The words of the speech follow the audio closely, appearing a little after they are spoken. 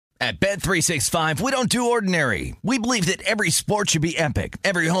At Bet365, we don't do ordinary. We believe that every sport should be epic.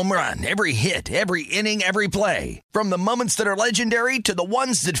 Every home run, every hit, every inning, every play. From the moments that are legendary to the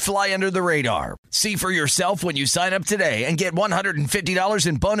ones that fly under the radar. See for yourself when you sign up today and get $150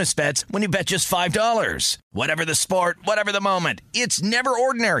 in bonus bets when you bet just $5. Whatever the sport, whatever the moment, it's never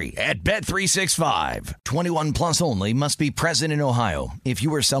ordinary at Bet365. 21 plus only. Must be present in Ohio. If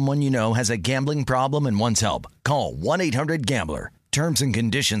you or someone you know has a gambling problem and wants help, call 1-800-GAMBLER. Terms and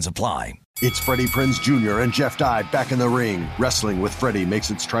conditions apply. It's Freddie Prinze Jr. and Jeff Dye back in the ring. Wrestling with Freddie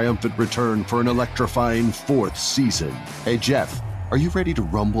makes its triumphant return for an electrifying 4th season. Hey, Jeff, are you ready to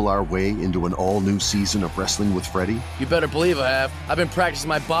rumble our way into an all-new season of Wrestling with Freddie? You better believe I have. I've been practicing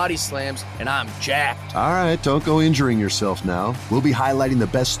my body slams, and I'm jacked. All right, don't go injuring yourself now. We'll be highlighting the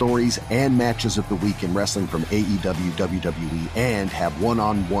best stories and matches of the week in wrestling from AEW, WWE, and have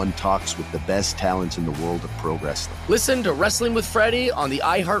one-on-one talks with the best talents in the world of pro wrestling. Listen to Wrestling with Freddie on the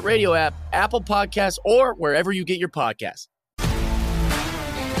iHeartRadio app, Apple Podcasts, or wherever you get your podcasts.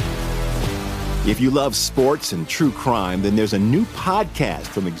 If you love sports and true crime, then there's a new podcast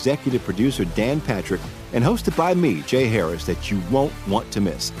from executive producer Dan Patrick and hosted by me, Jay Harris, that you won't want to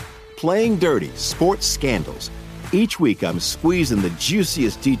miss. Playing Dirty: Sports Scandals. Each week, I'm squeezing the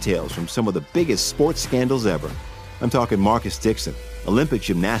juiciest details from some of the biggest sports scandals ever. I'm talking Marcus Dixon, Olympic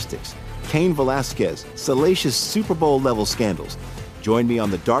gymnastics, Cain Velasquez, salacious Super Bowl-level scandals. Join me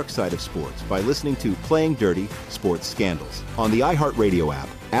on the dark side of sports by listening to Playing Dirty: Sports Scandals on the iHeartRadio app,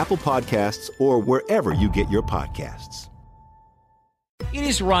 Apple Podcasts, or wherever you get your podcasts. It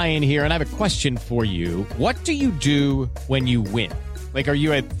is Ryan here, and I have a question for you. What do you do when you win? Like, are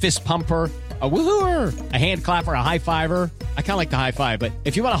you a fist pumper, a woohooer, a hand clapper, a high fiver? I kind of like the high five, but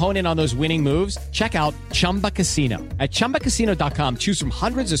if you want to hone in on those winning moves, check out Chumba Casino. At ChumbaCasino.com, choose from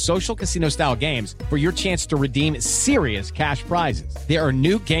hundreds of social casino-style games for your chance to redeem serious cash prizes. There are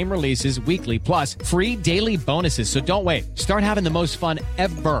new game releases weekly, plus free daily bonuses, so don't wait. Start having the most fun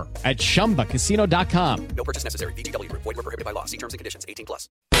ever at ChumbaCasino.com. No purchase necessary. VGW Group. Void where prohibited by law. See terms and conditions. 18 plus.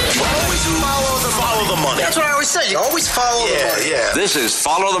 Always follow the money. That's what I always say. You always follow the money. Yeah. This is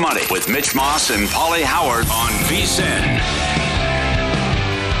Follow the Money with Mitch Moss and Paulie Howard on VSiN.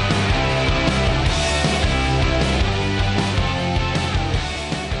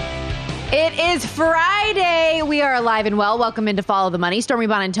 It is Friday. We are alive and well. Welcome into Follow the Money. Stormy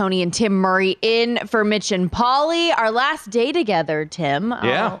Buonantony and Tim Murray in for Mitch and Paulie. Our last day together, Tim.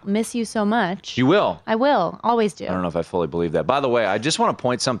 Yeah. I'll miss you so much. You will. I will. Always do. I don't know if I fully believe that. By the way, I just want to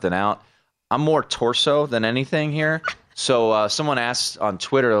point something out. I'm more torso than anything here. So someone asked on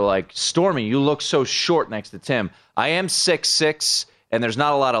Twitter, like, Stormy, you look so short next to Tim. I am 6'6", and there's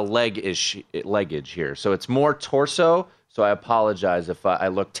not a lot of leggage here. So it's more torso. So I apologize if I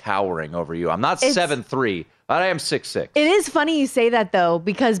look towering over you. I'm not 7'3", but I am 6'6". It is funny you say that, though,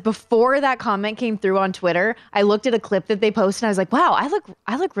 because before that comment came through on Twitter, I looked at a clip that they posted, and I was like, wow,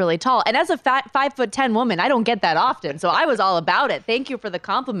 I look really tall. And as a fat 5'10" woman, I don't get that often. So I was all about it. Thank you for the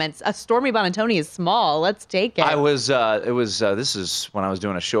compliments. Stormy Buonantony is small. Let's take it. This is when I was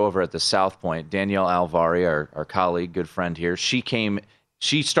doing a show over at the South Point. Danielle Alvari, our colleague, good friend here,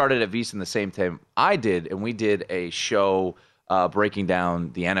 she started at VSiN the same time I did, and we did a show breaking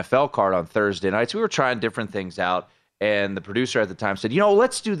down the NFL card on Thursday nights. We were trying different things out, and the producer at the time said,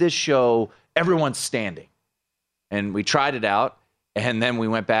 let's do this show, everyone's standing. And we tried it out, and then we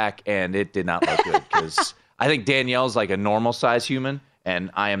went back, and it did not look good, because I think Danielle's like a normal-sized human, and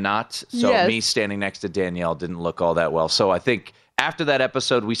I am not. So Me standing next to Danielle didn't look all that well. So I think after that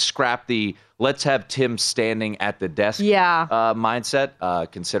episode, we scrapped the let's have Tim standing at the desk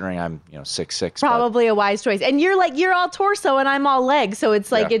mindset, considering I'm 6'6". Probably a wise choice. And you're all torso and I'm all legs. So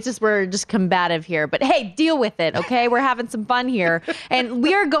it's like we're just combative here. But hey, deal with it, okay? We're having some fun here. And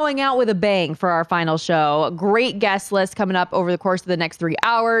we are going out with a bang for our final show. Great guest list coming up over the course of the next 3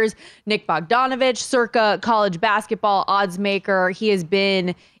 hours. Nick Bogdanovich, circa college basketball odds maker. He has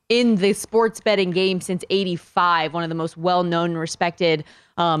been in the sports betting game since '85, one of the most well-known and respected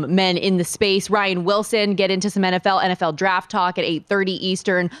men in the space. Ryan Wilson, get into some NFL draft talk at 8:30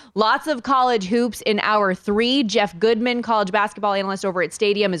 Eastern. Lots of college hoops in hour 3. Jeff Goodman, college basketball analyst over at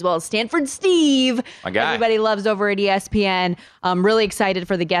Stadium, as well as Stanford Steve. My guy. Everybody loves over at ESPN. I'm really excited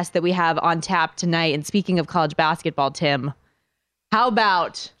for the guest that we have on tap tonight. And speaking of college basketball, Tim, how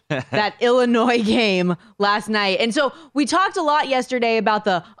about that Illinois game last night? And so we talked a lot yesterday about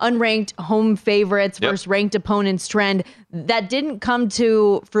the unranked home favorites versus ranked opponents trend. That didn't come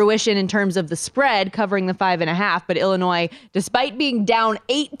to fruition in terms of the spread covering the 5.5, but Illinois, despite being down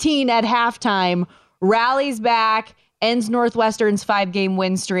 18 at halftime, rallies back ends Northwestern's 5-game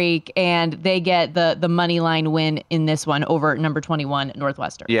win streak, and they get the money line win in this one over number 21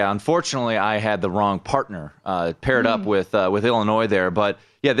 Northwestern. Yeah, unfortunately, I had the wrong partner paired up with Illinois there. But,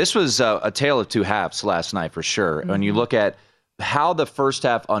 yeah, this was a tale of two halves last night for sure. When you look at how the first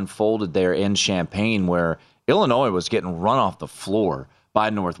half unfolded there in Champaign, where Illinois was getting run off the floor by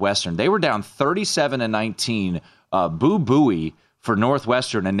Northwestern. They were down 37-19. Boo Buie for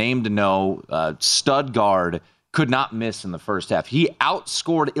Northwestern, a name to know, stud guard, could not miss in the first half. He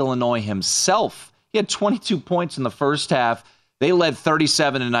outscored Illinois himself. He had 22 points in the first half. They led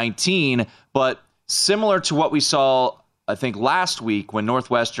 37-19, but similar to what we saw, I think, last week when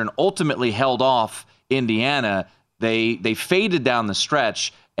Northwestern ultimately held off Indiana, they faded down the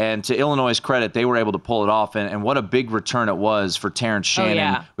stretch. And to Illinois' credit, they were able to pull it off. And what a big return it was for Terrence Shannon. Oh,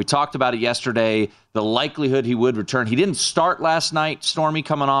 yeah. We talked about it yesterday, the likelihood he would return. He didn't start last night, Stormy,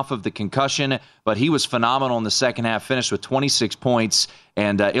 coming off of the concussion, but he was phenomenal in the second half, finished with 26 points,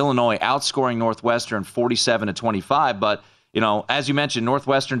 and Illinois outscoring Northwestern 47-25. But, as you mentioned,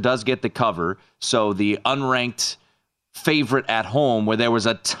 Northwestern does get the cover. So the unranked favorite at home, where there was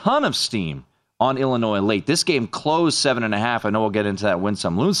a ton of steam on Illinois late. This game closed 7.5. I know we'll get into that win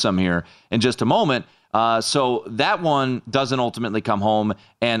some, lose some here in just a moment. So that one doesn't ultimately come home.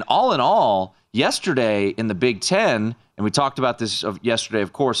 And all in all, yesterday in the Big Ten, and we talked about this yesterday,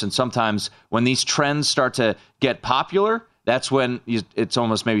 of course, and sometimes when these trends start to get popular, that's when it's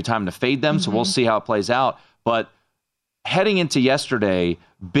almost maybe time to fade them. So we'll see how it plays out. But heading into yesterday,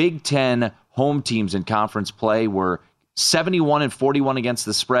 Big Ten home teams in conference play were 71-41 against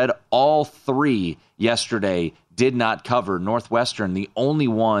the spread. All three yesterday did not cover. Northwestern, the only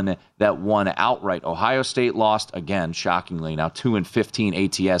one that won outright. Ohio State lost again, shockingly. Now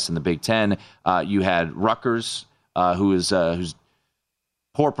 2-15 ATS in the Big Ten. You had Rutgers, whose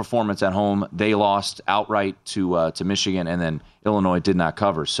poor performance at home. They lost outright to Michigan, and then Illinois did not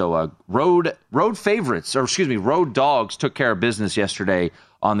cover. So road dogs took care of business yesterday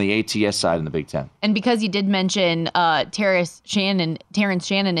on the ATS side in the Big Ten. And because you did mention Terrence Shannon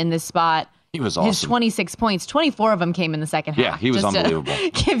in this spot, he was awesome. His 26 points, 24 of them came in the second half. Yeah, he was unbelievable.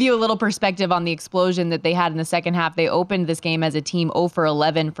 To give you a little perspective on the explosion that they had in the second half, they opened this game as a team 0 for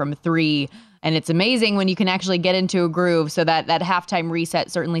 11 from 3. And it's amazing when you can actually get into a groove. So that halftime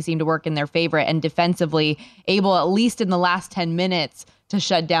reset certainly seemed to work in their favor. And defensively, able, at least in the last 10 minutes, to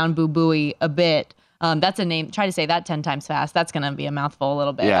shut down Boo Buie a bit. That's a name. Try to say that 10 times fast. That's going to be a mouthful a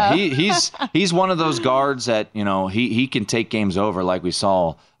little bit. Yeah, he's one of those guards that, he can take games over like we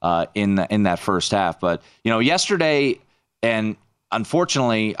saw in that first half. But, yesterday, and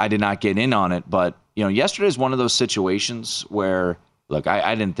unfortunately I did not get in on it, but, yesterday is one of those situations where, look,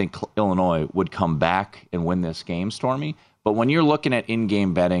 I didn't think Illinois would come back and win this game, Stormy. But when you're looking at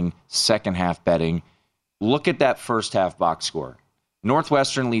in-game betting, second half betting, look at that first half box score.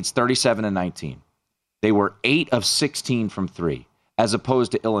 Northwestern leads 37-19. They were 8 of 16 from 3, as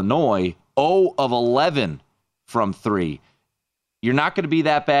opposed to Illinois, 0 of 11 from 3. You're not going to be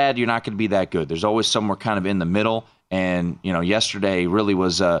that bad. You're not going to be that good. There's always somewhere kind of in the middle. And, yesterday really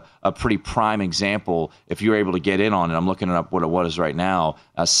was a pretty prime example. If you're able to get in on it, I'm looking up what it was right now,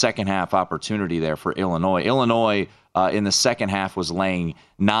 a second half opportunity there for Illinois. Illinois in the second half was laying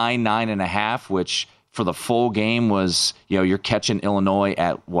 9.5, which for the full game was, you're catching Illinois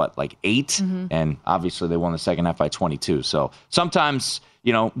at like 8, mm-hmm. and obviously they won the second half by 22. So sometimes,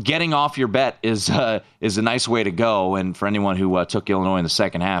 getting off your bet is a nice way to go. And for anyone who took Illinois in the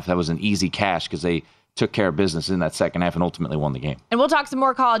second half, that was an easy cash because they took care of business in that second half and ultimately won the game. And we'll talk some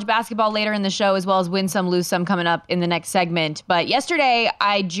more college basketball later in the show, as well as win some, lose some coming up in the next segment. But yesterday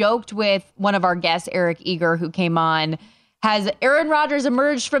I joked with one of our guests, Eric Eager, who came on. Has Aaron Rodgers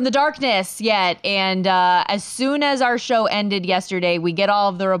emerged from the darkness yet? And as soon as our show ended yesterday, we get all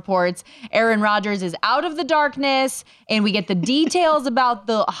of the reports. Aaron Rodgers is out of the darkness, and we get the details about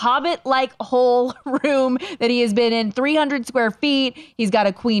the Hobbit-like hole room that he has been in, 300 square feet. He's got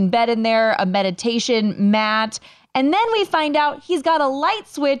a queen bed in there, a meditation mat. And then we find out he's got a light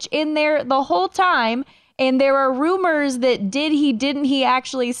switch in there the whole time. And there are rumors that didn't he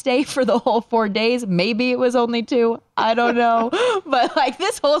actually stay for the whole 4 days? Maybe it was only 2. I don't know. But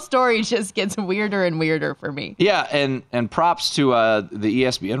this whole story just gets weirder and weirder for me. Yeah, and props to the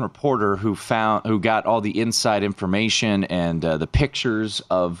ESPN reporter who got all the inside information and the pictures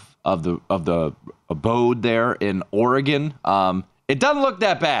of the abode there in Oregon. It doesn't look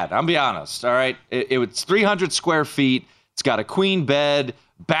that bad, I'll be honest. All right, it was 300 square feet. It's got a queen bed,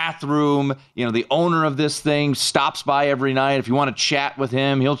 bathroom. The owner of this thing stops by every night. If you want to chat with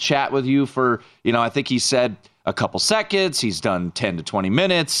him, he'll chat with you for, I think he said a couple seconds. He's done 10 to 20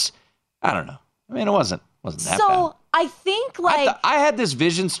 minutes. I don't know. I mean, it wasn't that bad. So I think like I had this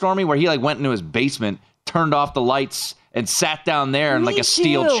vision, Stormy, where he like went into his basement, turned off the lights, and sat down there in like a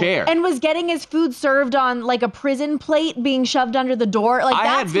steel chair. And was getting his food served on like a prison plate being shoved under the door. Like, I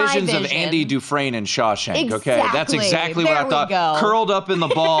had that's my visions vision. of Andy Dufresne in Shawshank, okay? Exactly. That's exactly There what I thought. we go. Curled up in the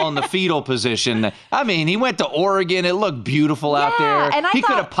ball in the fetal position. I mean, he went to Oregon. It looked beautiful out there. And he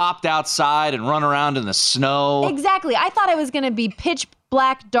could have popped outside and run around in the snow. Exactly. I thought it was going to be pitch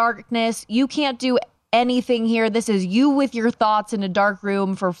black darkness. You can't do anything here. This is you with your thoughts in a dark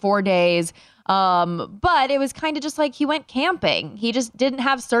room for 4 days. But it was kind of just like he went camping. He just didn't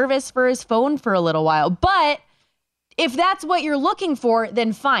have service for his phone for a little while. But if that's what you're looking for,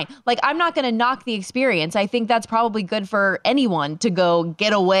 then fine. Like, I'm not going to knock the experience. I think that's probably good for anyone to go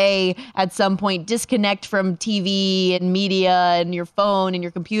get away at some point, disconnect from TV and media and your phone and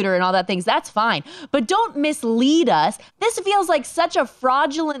your computer and all that things. That's fine. But don't mislead us. This feels like such a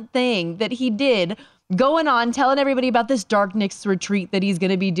fraudulent thing that he did, going on, telling everybody about this darkness retreat that he's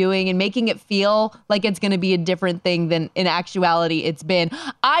going to be doing and making it feel like it's going to be a different thing than in actuality it's been.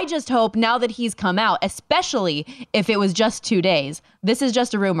 I just hope now that he's come out, especially if it was just 2 days, this is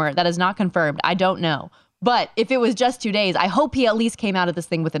just a rumor that is not confirmed. I don't know. But if it was just 2 days, I hope he at least came out of this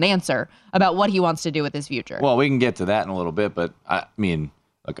thing with an answer about what he wants to do with his future. Well, we can get to that in a little bit, but I mean,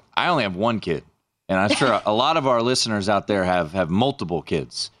 look, I only have one kid, and I'm sure a lot of our listeners out there have multiple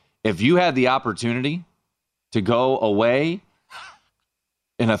kids. If you had the opportunity to go away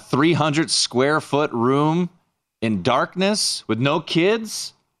in a 300 square foot room in darkness with no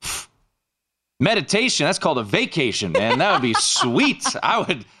kids, meditation, that's called a vacation, man. That would be sweet.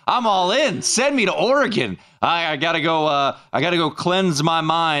 I'm all in. Send me to Oregon. I gotta go cleanse my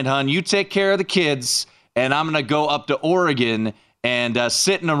mind, hon. You take care of the kids, and I'm gonna go up to Oregon and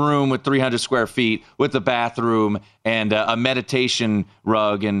sit in a room with 300 square feet with a bathroom and a meditation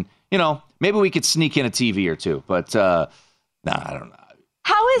rug. And, you know, maybe we could sneak in a TV or two. But, I don't know.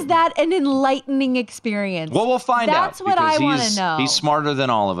 How is that an enlightening experience? Well, we'll find out. That's what I want to know. He's smarter than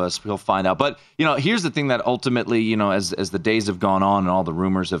all of us. We'll find out. But, you know, here's the thing that ultimately, you know, as the days have gone on and all the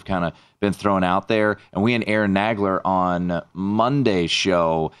rumors have kind of been thrown out there, and we and Aaron Nagler on Monday's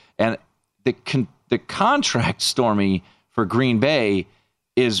show, and the contract, Stormy, for Green Bay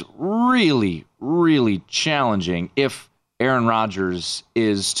is really, really challenging if Aaron Rodgers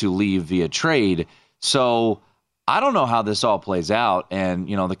is to leave via trade. So I don't know how this all plays out. And,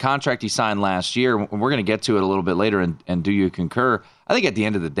 you know, the contract he signed last year, we're going to get to it a little bit later, and do you concur? I think at the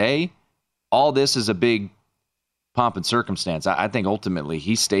end of the day, all this is a big pomp and circumstance. I think ultimately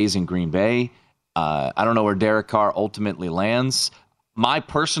he stays in Green Bay. I don't know where Derek Carr ultimately lands. My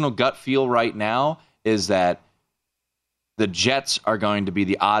personal gut feel right now is that the Jets are going to be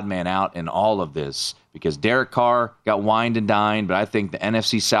the odd man out in all of this because Derek Carr got wined and dined, but I think the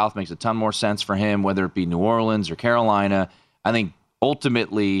NFC South makes a ton more sense for him, whether it be New Orleans or Carolina. I think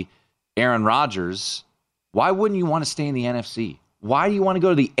ultimately Aaron Rodgers, why wouldn't you want to stay in the NFC? Why do you want to go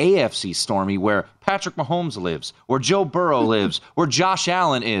to the AFC, Stormy, where Patrick Mahomes lives, where Joe Burrow lives, where Josh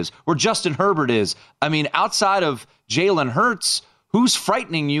Allen is, where Justin Herbert is? I mean, outside of Jalen Hurts, who's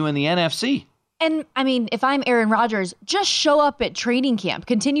frightening you in the NFC? And, I mean, if I'm Aaron Rodgers, just show up at training camp.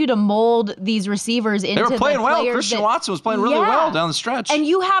 Continue to mold these receivers into the players. They were playing well. Christian Watson was playing really well down the stretch. And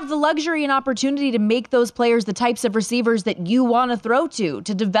you have the luxury and opportunity to make those players the types of receivers that you want to throw to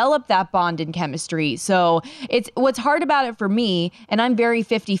develop that bond and chemistry. So it's what's hard about it for me, and I'm very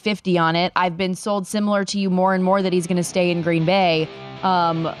 50-50 on it. I've been sold similar to you more and more that he's going to stay in Green Bay.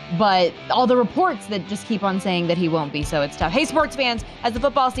 But all the reports that just keep on saying that he won't be, so it's tough. Hey, sports fans, as the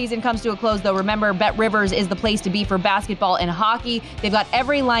football season comes to a close, though, remember, BetRivers is the place to be for basketball and hockey. They've got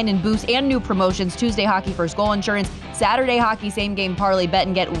every line and boost and new promotions. Tuesday hockey first goal insurance, Saturday hockey same game parlay bet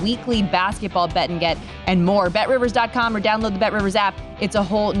and get, weekly basketball bet and get, and more. BetRivers.com or download the BetRivers app. It's a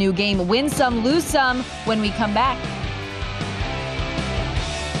whole new game. Win some, lose some when we come back.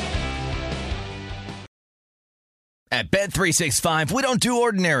 At Bet365, we don't do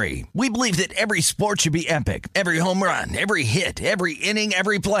ordinary. We believe that every sport should be epic. Every home run, every hit, every inning,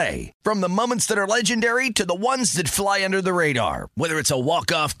 every play. From the moments that are legendary to the ones that fly under the radar. Whether it's a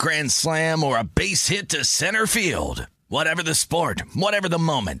walk-off grand slam or a base hit to center field. Whatever the sport, whatever the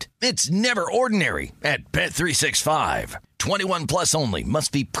moment. It's never ordinary at Bet365. 21 plus only.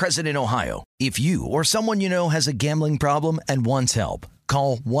 Must be present in Ohio. If you or someone you know has a gambling problem and wants help,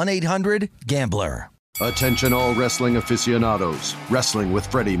 call 1-800-GAMBLER. Attention all wrestling aficionados. Wrestling with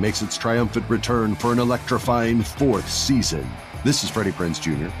Freddie makes its triumphant return for an electrifying 4th season. This is Freddie Prinze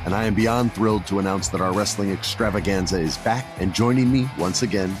Jr., and I am beyond thrilled to announce that our wrestling extravaganza is back, and joining me once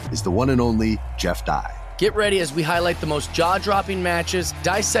again is the one and only Jeff Dye. Get ready as we highlight the most jaw-dropping matches,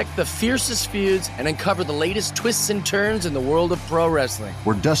 dissect the fiercest feuds, and uncover the latest twists and turns in the world of pro wrestling.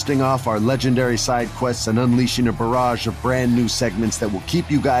 We're dusting off our legendary side quests and unleashing a barrage of brand new segments that will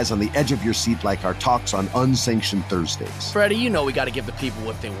keep you guys on the edge of your seat like our talks on Unsanctioned Thursdays. Freddie, you know we got to give the people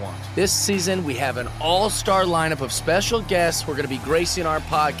what they want. This season, we have an all-star lineup of special guests who are going to be gracing our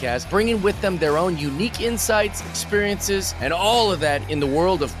podcast, bringing with them their own unique insights, experiences, and all of that in the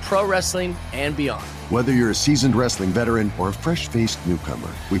world of pro wrestling and beyond. Whether you're a seasoned wrestling veteran or a fresh-faced newcomer,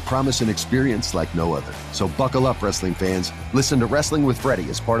 we promise an experience like no other. So buckle up, wrestling fans. Listen to Wrestling with Freddie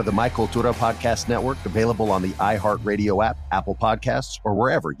as part of the My Cultura Podcast Network, available on the iHeartRadio app, Apple Podcasts, or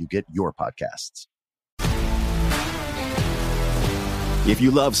wherever you get your podcasts. If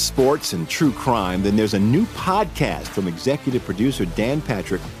you love sports and true crime, then there's a new podcast from executive producer Dan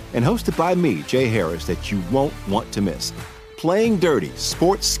Patrick and hosted by me, Jay Harris, that you won't want to miss. Playing Dirty: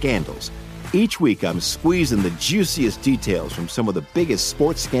 Sports Scandals. Each week, I'm squeezing the juiciest details from some of the biggest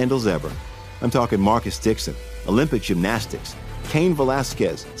sports scandals ever. I'm talking Marcus Dixon, Olympic gymnastics, Cain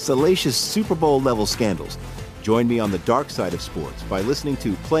Velasquez, salacious Super Bowl-level scandals. Join me on the dark side of sports by listening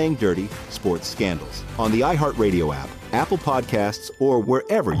to Playing Dirty: Sports Scandals on the iHeartRadio app, Apple Podcasts, or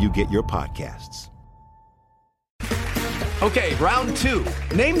wherever you get your podcasts. Okay, round two.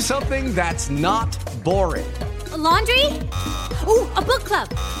 Name something that's not boring. A laundry? Ooh, a book club.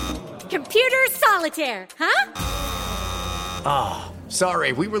 Computer solitaire, huh? Ah,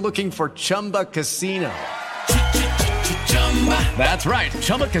 sorry, we were looking for Chumba Casino. That's right,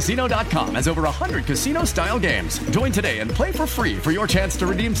 ChumbaCasino.com has over 100 casino-style games. Join today and play for free for your chance to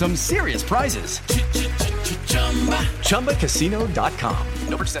redeem some serious prizes. ChumbaCasino.com.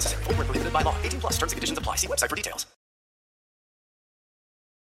 No purchase necessary. Void where prohibited by law. 18+. Terms and conditions apply. See website for details.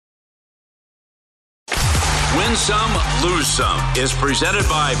 Win Some, Lose Some is presented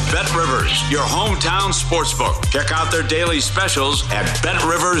by BetRivers, your hometown sportsbook. Check out their daily specials at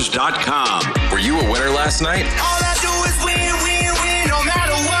BetRivers.com. Were you a winner last night? All I do is win, win, win, no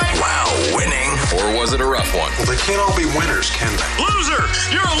matter what. Wow, winning. Or was it a rough one? Well, they can't all be winners, can they? Loser!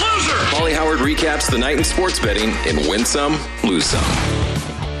 You're a loser! Paulie Howard recaps the night in sports betting in Win Some, Lose Some.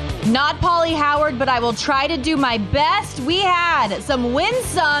 Not Paulie Howard, but I will try to do my best. We had some win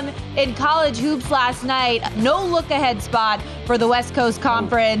some in college hoops last night. No look-ahead spot for the West Coast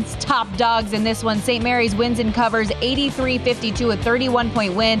Conference. Top dogs in this one. St. Mary's wins and covers 83-52, a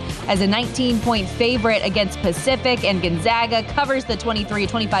 31-point win as a 19-point favorite against Pacific. And Gonzaga covers the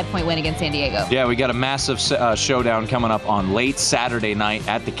 25-point win against San Diego. Yeah, we got a massive showdown coming up on late Saturday night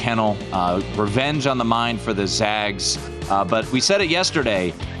at the Kennel. Revenge on the mind for the Zags. But we said it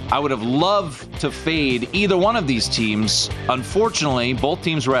yesterday. I would have loved to fade either one of these teams. Unfortunately, both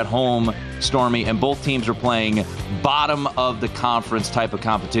teams were at home, Stormy, and both teams are playing bottom of the conference type of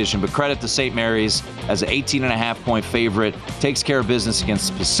competition. But credit to St. Mary's as an 18.5-point favorite, takes care of business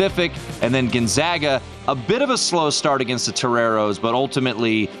against Pacific. And then Gonzaga, a bit of a slow start against the Toreros, but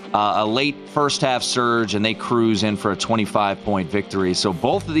ultimately a late first half surge, and they cruise in for a 25-point victory. So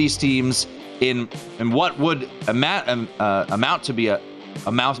both of these teams in what would amount to be a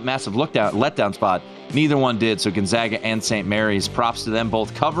massive letdown spot. Neither one did, so Gonzaga and St. Mary's, props to them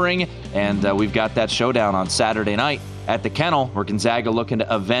both covering, and we've got that showdown on Saturday night at the Kennel, where Gonzaga looking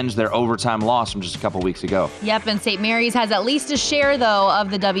to avenge their overtime loss from just a couple weeks ago. Yep, and St. Mary's has at least a share, though,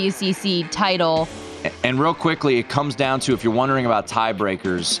 of the WCC title. And real quickly, it comes down to, if you're wondering about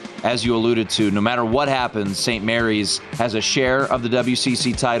tiebreakers, as you alluded to, no matter what happens, St. Mary's has a share of the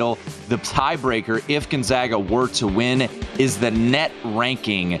WCC title. The tiebreaker, if Gonzaga were to win, is the net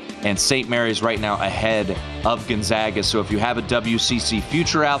ranking, and St. Mary's right now ahead of Gonzaga. So if you have a WCC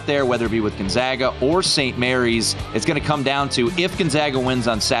future out there, whether it be with Gonzaga or St. Mary's, it's going to come down to, if Gonzaga wins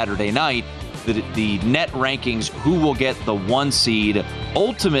on Saturday night, the net rankings, who will get the 1 seed.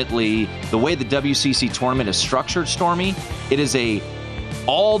 Ultimately, the way the WCC tournament is structured, Stormy, it is a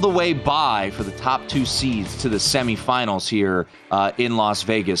all-the-way bye for the top 2 seeds to the semifinals here in Las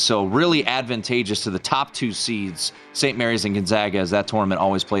Vegas. So really advantageous to the top 2 seeds, St. Mary's and Gonzaga, as that tournament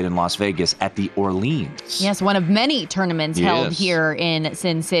always played in Las Vegas at the Orleans. Yes, one of many tournaments held here in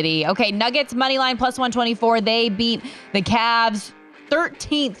Sin City. Okay, Nuggets moneyline plus 124. They beat the Cavs.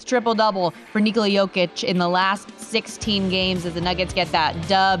 13th triple-double for Nikola Jokic in the last 16 games as the Nuggets get that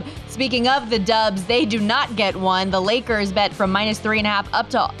dub. Speaking of the dubs, they do not get one. The Lakers bet from -3.5 up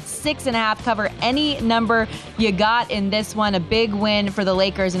to 6.5. Cover any number you got in this one. A big win for the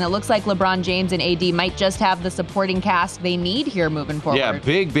Lakers, and it looks like LeBron James and AD might just have the supporting cast they need here moving forward. Yeah,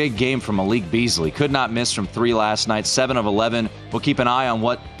 big game from Malik Beasley. Could not miss from 3 last night, 7 of 11. We'll keep an eye on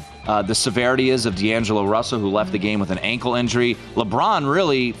what the severity is of D'Angelo Russell, who left the game with an ankle injury. LeBron,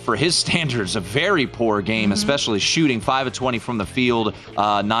 really, for his standards, a very poor game, especially shooting 5 of 20 from the field,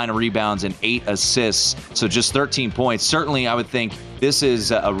 9 rebounds and 8 assists. So just 13 points. Certainly, I would think this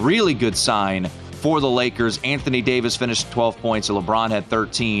is a really good sign for the Lakers. Anthony Davis finished 12 points. LeBron had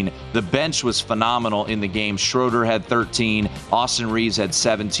 13. The bench was phenomenal in the game. Schroeder had 13. Austin Reeves had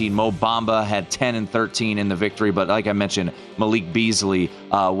 17. Mo Bamba had 10 and 13 in the victory. But like I mentioned, Malik Beasley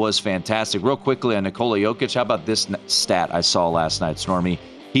was fantastic. Real quickly on Nikola Jokic, how about this stat I saw last night, Stormy?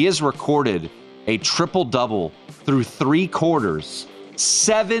 He has recorded a triple-double through 3 quarters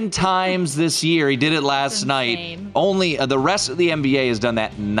 7 times this year. He did it last night. Only the rest of the NBA has done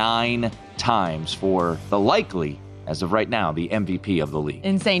that 9 times for the likely, as of right now, the MVP of the league.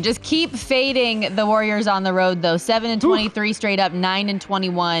 Insane. Just keep fading the Warriors on the road, though. 7-23 straight up,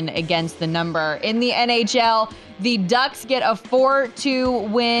 9-21 against the number. In the NHL, the Ducks get a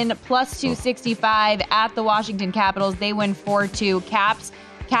 4-2 win, plus 265 at the Washington Capitals. They win 4-2. Caps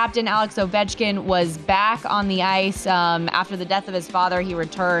captain Alex Ovechkin was back on the ice after the death of his father. He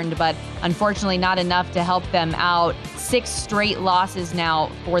returned, but unfortunately not enough to help them out. 6 straight losses now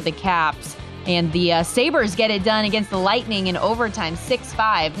for the Caps. And the Sabres get it done against the Lightning in overtime,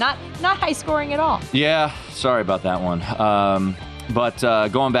 6-5. Not high scoring at all. Yeah, sorry about that one. But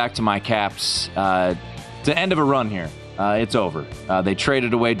going back to my Caps, it's the end of a run here. It's over. They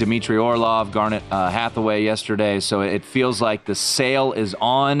traded away Dmitry Orlov, Garnet Hathaway yesterday, so it feels like the sale is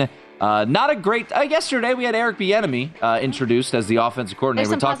on. Not a great... yesterday we had Eric Bieniemy introduced as the offensive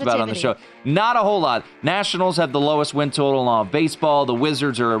coordinator. We talked about it on the show. Not a whole lot. Nationals have the lowest win total in all of baseball. The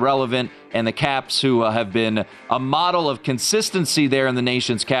Wizards are irrelevant. And the Caps, who have been a model of consistency there in the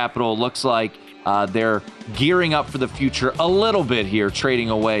nation's capital, looks like they're gearing up for the future a little bit here, trading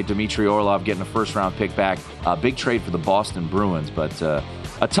away Dmitry Orlov, getting a first-round pick back. Big trade for the Boston Bruins, but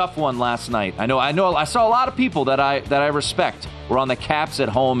a tough one last night. I know. I saw a lot of people that I respect were on the Caps at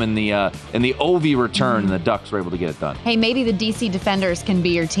home in the Ovi return, and the Ducks were able to get it done. Hey, maybe the DC Defenders can be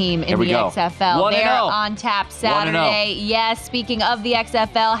your team in the XFL. They're on tap Saturday. Yes, speaking of the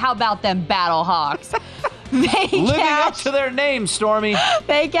XFL, how about them Battlehawks? Living up to their name, Stormy.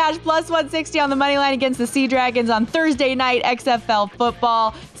 They cash plus 160 on the money line against the Sea Dragons on Thursday night XFL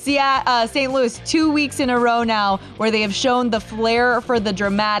football. St. Louis, 2 weeks in a row now where they have shown the flair for the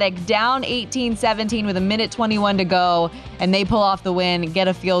dramatic. Down 18-17 with 1:21 to go, and they pull off the win, get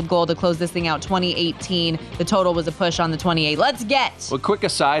a field goal to close this thing out 20-18. The total was a push on the 28. Let's get. Well, quick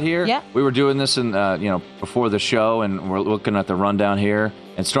aside here. Yeah. We were doing this in before the show, and we're looking at the rundown here,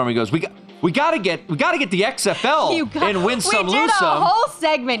 and Stormy goes, We gotta get the XFL and win some, lose some. We did a whole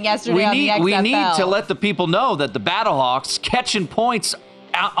segment yesterday on the XFL. We need to let the people know that the Battlehawks catching points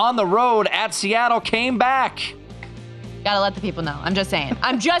on the road at Seattle came back. Gotta let the people know. I'm just saying.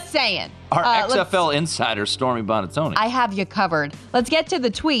 Our XFL insider, Stormy Bonatoni. I have you covered. Let's get to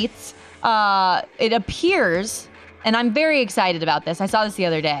the tweets. It appears, and I'm very excited about this, I saw this the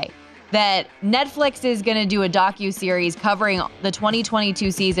other day, that Netflix is going to do a docu-series covering the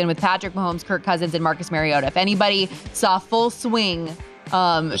 2022 season with Patrick Mahomes, Kirk Cousins, and Marcus Mariota. If anybody saw Full Swing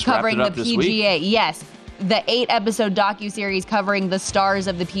covering the PGA, yes, the 8-episode docu-series covering the stars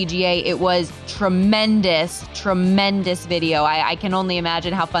of the PGA, it was tremendous video. I can only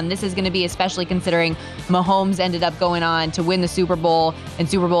imagine how fun this is going to be, especially considering Mahomes ended up going on to win the Super Bowl and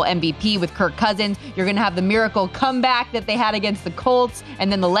Super Bowl MVP with Kirk Cousins. You're going to have the miracle comeback that they had against the Colts,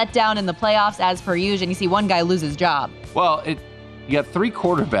 and then the letdown in the playoffs as per usual, and you see one guy lose his job. Well, you got 3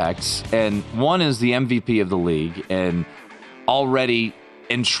 quarterbacks, and one is the MVP of the league and already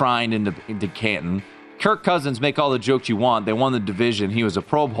enshrined into Canton. Kirk Cousins, make all the jokes you want. They won the division. He was a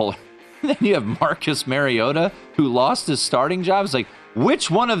Pro Bowler. Then you have Marcus Mariota, who lost his starting job. It's like,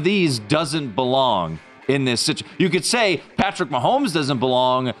 which one of these doesn't belong in this situation? You could say Patrick Mahomes doesn't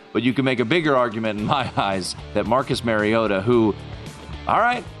belong, but you can make a bigger argument in my eyes that Marcus Mariota, who, all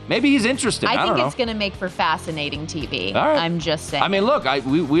right, maybe he's interesting. I don't know. It's going to make for fascinating TV. All right. I'm just saying. I mean, look,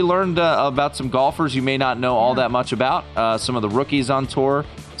 we learned about some golfers you may not know all that much about. Some of the rookies on tour.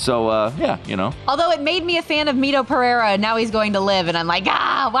 So, Although it made me a fan of Mito Pereira, and now he's going to live, and I'm like,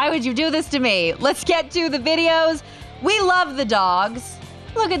 why would you do this to me? Let's get to the videos. We love the dogs.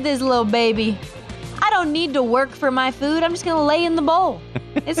 Look at this little baby. I don't need to work for my food. I'm just going to lay in the bowl.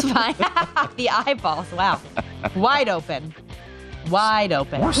 It's fine. The eyeballs, wow. Wide open.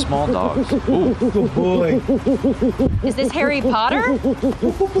 More small dogs. Ooh, good boy. Is this Harry Potter?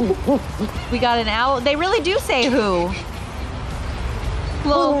 We got an owl. They really do say who.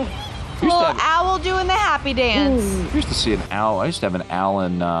 Little owl doing the happy dance. I used to see an owl. I used to have an owl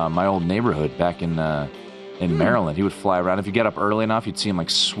in my old neighborhood back in in Maryland. He would fly around. If you get up early enough, you'd see him like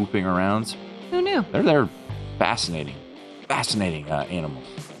swooping around. Who knew? They're fascinating animals.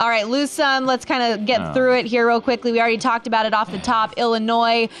 All right, lose some. Let's kind of get through it here real quickly. We already talked about it off the top.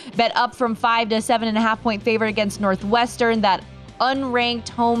 Illinois bet up from 5 to 7.5 point favorite against Northwestern. That unranked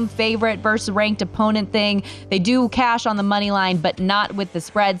home favorite versus ranked opponent thing. They do cash on the money line, but not with the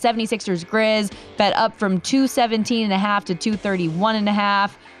spread. 76ers Grizz bet up from 217.5 to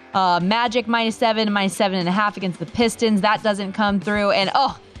 231.5. Magic -7 to -7.5 against the Pistons. That doesn't come through. And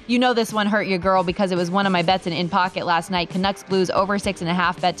you know this one hurt you, girl, because it was one of my bets in pocket last night. Canucks Blues over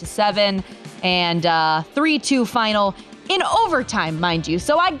 6.5 bet to 7, and 3-2 final in overtime, mind you.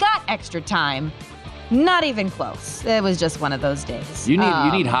 So I got extra time. Not even close. It was just one of those days. You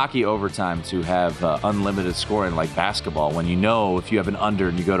need hockey overtime to have unlimited scoring like basketball. When you know if you have an under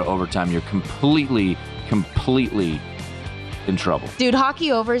and you go to overtime, you're completely in trouble. Dude,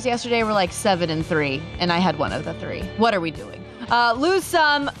 hockey overs yesterday were like 7-3, and I had one of the 3. What are we doing? Lose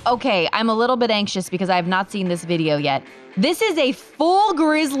some. Okay, I'm a little bit anxious because I have not seen this video yet. This is a full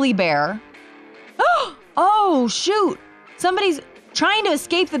grizzly bear. Oh, shoot. Somebody's trying to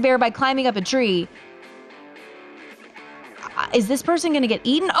escape the bear by climbing up a tree. Is this person going to get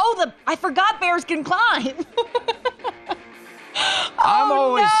eaten? I forgot bears can climb.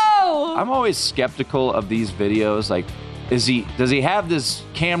 I'm always skeptical of these videos. Like, does he have this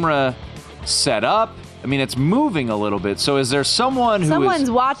camera set up? I mean, it's moving a little bit. So is there someone's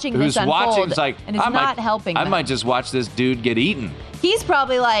watching this unfold like, and it's not helping them? I might just watch this dude get eaten. He's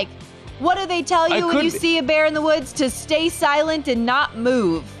probably like, what do they tell you when you see a bear in the woods? To stay silent and not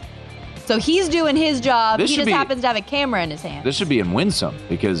move. So he's doing his job. He just happens to have a camera in his hand. This should be in Winsome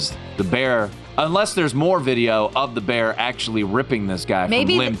because the bear, unless there's more video of the bear actually ripping this guy from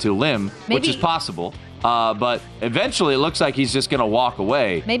limb to limb, which is possible. But eventually it looks like he's just going to walk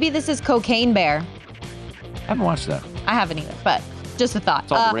away. Maybe this is Cocaine Bear. I haven't watched that. I haven't either, but just a thought.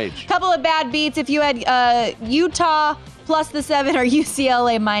 It's all the rage. Couple of bad beats. If you had Utah plus the 7 or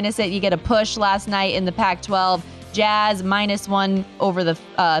UCLA minus it, you get a push last night in the Pac-12. Jazz -1 over the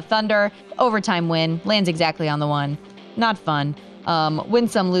Thunder. Overtime win. Lands exactly on the 1. Not fun. Win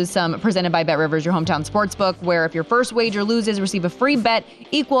some, lose some. Presented by BetRivers, your hometown sportsbook, where if your first wager loses, receive a free bet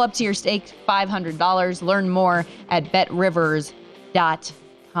equal up to your stake $500. Learn more at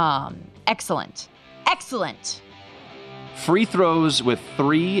betrivers.com. Excellent. Free throws with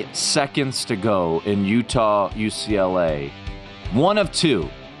 3 seconds to go in Utah, UCLA. 1 of 2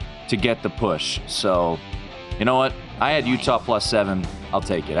 to get the push. So, you know what? I had Utah plus 7. I'll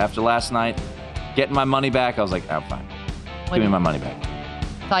take it. After last night, getting my money back, I was like, I'm fine. Give me my money back.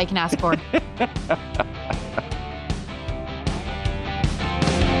 That's all you can ask for.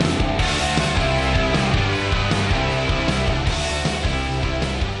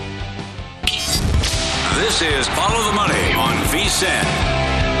 This is Follow the Money on VSiN.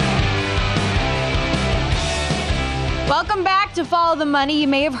 Welcome back to Follow the Money. You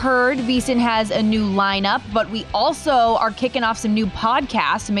may have heard VSiN has a new lineup, but we also are kicking off some new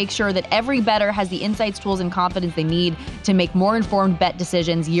podcasts to make sure that every bettor has the insights, tools, and confidence they need to make more informed bet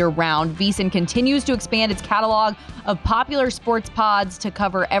decisions year-round. VSiN continues to expand its catalog of popular sports pods to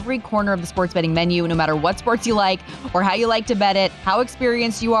cover every corner of the sports betting menu. No matter what sports you like or how you like to bet it, how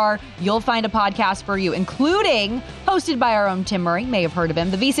experienced you are, you'll find a podcast for you, including hosted by our own Tim Murray. You may have heard of him.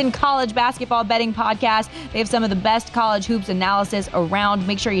 The VSiN College Basketball Betting Podcast. They have some of the best college hoops analysis around.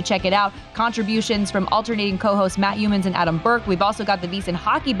 Make sure you check it out. Contributions from alternating co-hosts Matt Humans and Adam Burke. We've also got the VSiN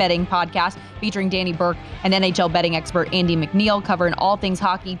Hockey Betting Podcast featuring Danny Burke and NHL betting expert Andy McNeil, covering all things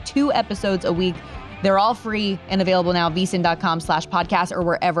hockey, 2 episodes a week. They're all free and available now, vsin.com/podcast or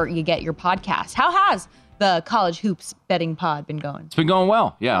wherever you get your podcasts. How has the college hoops betting pod been going? It's been going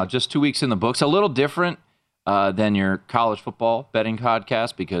well. Yeah, just 2 weeks in the books. A little different than your college football betting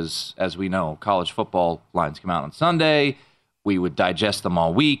podcast because, as we know, college football lines come out on Sunday. We would digest them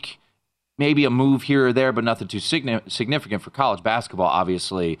all week. Maybe a move here or there, but nothing too significant for college basketball.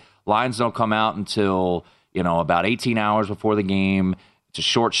 Obviously, lines don't come out until about 18 hours before the game. It's a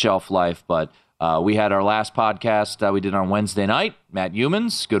short shelf life, but we had our last podcast we did on Wednesday night. Matt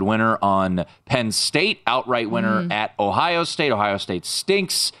Humans, good winner on Penn State, outright winner at Ohio State. Ohio State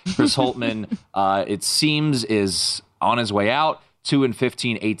stinks. Chris Holtman, it seems, is on his way out.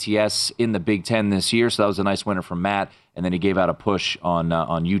 2-15 ATS in the Big Ten this year, so that was a nice winner from Matt. And then he gave out a push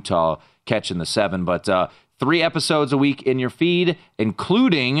on Utah catching the 7. But 3 episodes a week in your feed,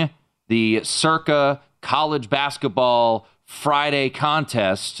 including the Circa College Basketball Friday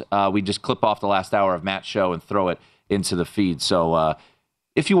contest. We just clip off the last hour of Matt's show and throw it into the feed. So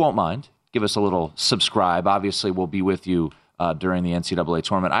if you won't mind, give us a little subscribe. Obviously, we'll be with you during the NCAA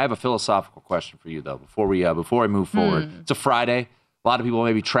tournament. I have a philosophical question for you, though, before I move forward. It's a Friday. A lot of people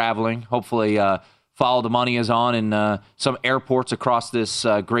may be traveling. Hopefully, Follow the Money is on in some airports across this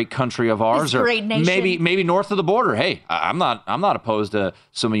great country of ours, this great nation. maybe north of the border. Hey, I'm not opposed to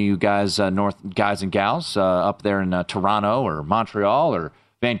some of you guys, north guys and gals up there in Toronto or Montreal or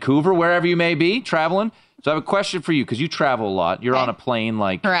Vancouver, wherever you may be traveling. So I have a question for you because you travel a lot. You're on a plane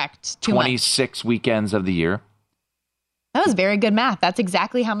like correct 26 weekends of the year. That was very good math. That's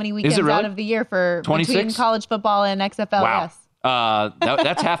exactly how many weekends really? out of the year for 26? Between college football and XFL. Wow. Yes.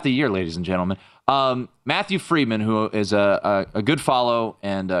 That's half the year, ladies and gentlemen. Matthew Friedman, who is a good follow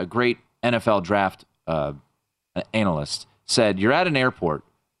and a great NFL draft analyst, said, you're at an airport.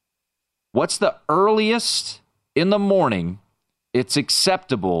 What's the earliest in the morning it's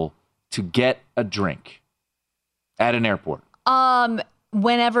acceptable to get a drink at an airport?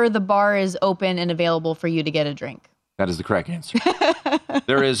 Whenever the bar is open and available for you to get a drink. That is the correct answer.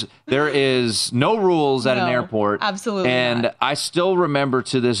 There is no rules at an airport. Absolutely And not. I still remember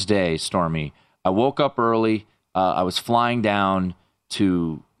to this day, Stormy, I woke up early. I was flying down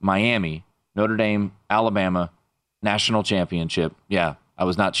to Miami, Notre Dame, Alabama, national championship. Yeah, I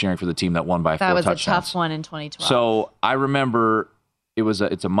was not cheering for the team that won by 4 touchdowns. That was a tough one in 2012. So I remember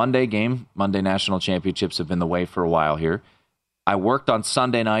it's a Monday game. Monday national championships have been the way for a while here. I worked on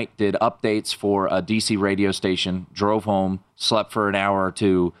Sunday night, did updates for a DC radio station, drove home, slept for an hour or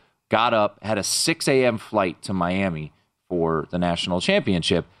two, got up, had a 6 a.m. flight to Miami for the national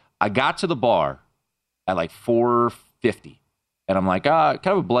championship. I got to the bar at like 4:50, and I'm like, can I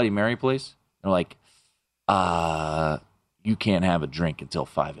have a Bloody Mary, please? And they're like, you can't have a drink until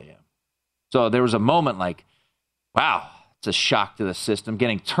 5 a.m. So there was a moment like, wow, it's a shock to the system,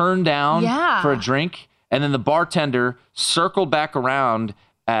 getting turned down for a drink. And then the bartender circled back around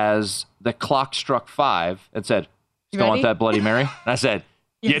as the clock struck 5 and said, "Still want that Bloody Mary?" And I said,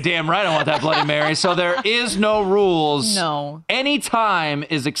 "Yeah, damn right I want that Bloody Mary." So there is no rules. No. Any time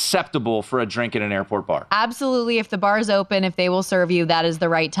is acceptable for a drink at an airport bar. Absolutely. If the bar is open, if they will serve you, that is the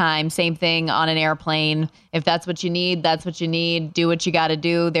right time. Same thing on an airplane. If that's what you need, that's what you need. Do what you got to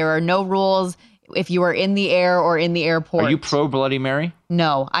do. There are no rules if you are in the air or in the airport. Are you pro Bloody Mary?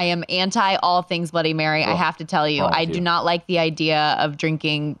 No, I am anti all things Bloody Mary. I have to tell you, I do not like the idea of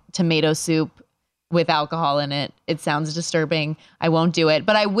drinking tomato soup with alcohol in it. It sounds disturbing. I won't do it,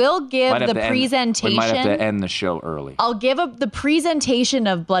 but I will give the presentation. We might have to end the show early. I'll give the presentation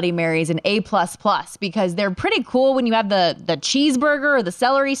of Bloody Marys an A++ because they're pretty cool when you have the cheeseburger or the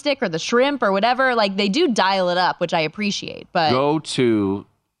celery stick or the shrimp or whatever. Like they do dial it up, which I appreciate. But go to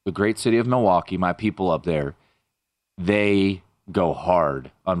the great city of Milwaukee, my people up there, they go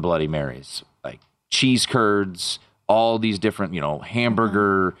hard on Bloody Marys. Like cheese curds, all these different,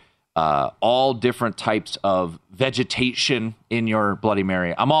 hamburger, all different types of vegetation in your Bloody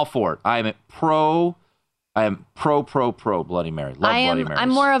Mary. I'm all for it. I am pro Bloody Mary. Love Bloody Marys. I'm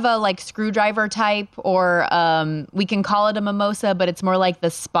more of a like screwdriver type, or we can call it a mimosa, but it's more like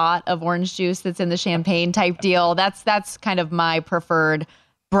the spot of orange juice that's in the champagne type deal. That's kind of my preferred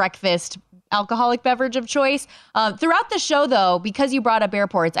breakfast alcoholic beverage of choice. Throughout the show, though, because you brought up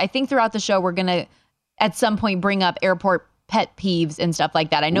airports, I think throughout the show we're going to at some point bring up airport pet peeves and stuff like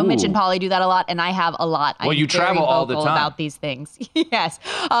that. I know Mitch and Polly do that a lot, and I have a lot. Well, you travel all the time about these things. Yes.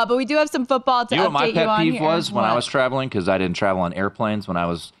 But we do have some football to update you on. You know what my pet peeve here. was when I was traveling? Because I didn't travel on airplanes. When I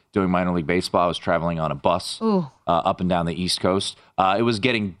was doing minor league baseball, I was traveling on a bus up and down the East Coast. It was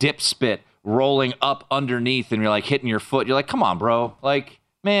getting dip spit rolling up underneath, and you're like hitting your foot. You're like, come on, bro. Like,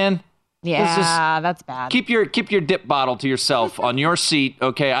 man. Yeah, that's bad. Keep your dip bottle to yourself on your seat,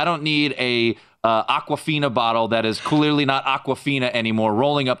 okay? I don't need a Aquafina bottle that is clearly not Aquafina anymore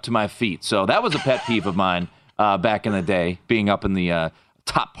rolling up to my feet. So that was a pet peeve of mine back in the day, being up in the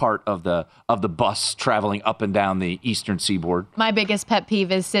top part of the bus traveling up and down the eastern seaboard. My biggest pet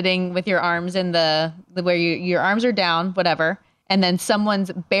peeve is sitting with your arms in the where your arms are down, whatever, and then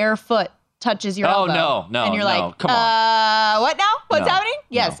someone's bare foot touches your elbow. No, and you're like, come on. What now? What's happening?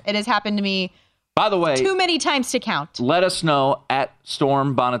 Yes, it has happened to me. By the way, too many times to count. Let us know at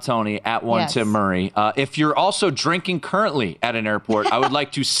Storm Bonatoni, at one Tim Murray. If you're also drinking currently at an airport, I would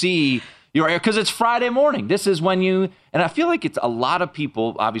like to see your air, because it's Friday morning. This is when and I feel like it's a lot of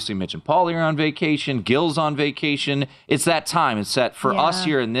people, obviously Mitch and Paulie are on vacation, Gil's on vacation. It's that time. It's that for us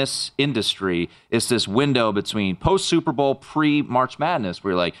here in this industry, it's this window between post-Super Bowl, pre-March Madness,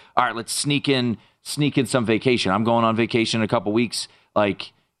 where you're like, all right, let's sneak in some vacation. I'm going on vacation in a couple weeks.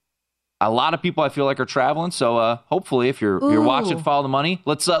 Like, A lot of people I feel like are traveling, so hopefully if you're watching Follow the Money,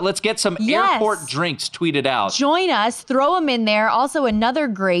 let's get some airport drinks tweeted out. Join us, throw them in there. Also, another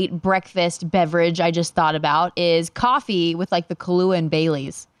great breakfast beverage I just thought about is coffee with like the Kahlua and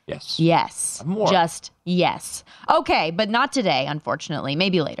Baileys. Yes. More. Just yes. Okay, but not today, unfortunately.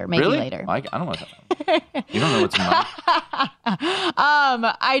 Maybe later. Maybe later. I don't know. You don't know what's in mine.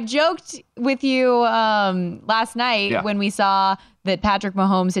 I joked with you last night when we saw that Patrick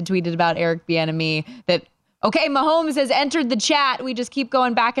Mahomes had tweeted about Eric Bieniemy that, okay, Mahomes has entered the chat. We just keep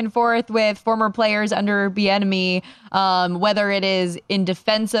going back and forth with former players under Bieniemy, whether it is in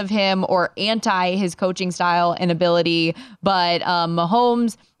defense of him or anti his coaching style and ability. But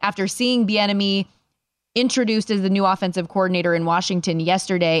Mahomes, after seeing Bieniemy introduced as the new offensive coordinator in Washington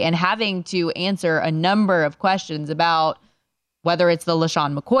yesterday and having to answer a number of questions about whether it's the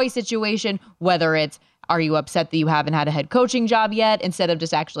LaShawn McCoy situation, whether it's, are you upset that you haven't had a head coaching job yet, instead of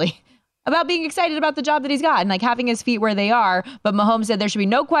just actually about being excited about the job that he's got and like having his feet where they are. But Mahomes said there should be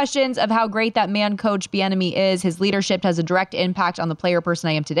no questions of how great that man coach Bieniemy is. His leadership has a direct impact on the player person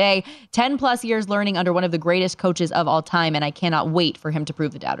I am today. 10 plus years learning under one of the greatest coaches of all time, and I cannot wait for him to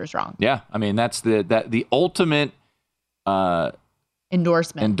prove the doubters wrong. Yeah, I mean that's the ultimate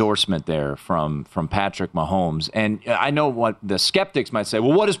endorsement there from Patrick Mahomes. And I know what the skeptics might say.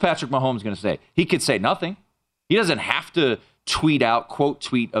 Well, what is Patrick Mahomes going to say? He could say nothing. He doesn't have to quote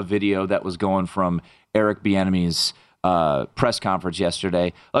tweet a video that was going from Eric Bieniemy's press conference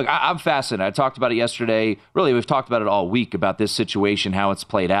yesterday. Look, I'm fascinated. I talked about it yesterday. Really, we've talked about it all week about this situation, how it's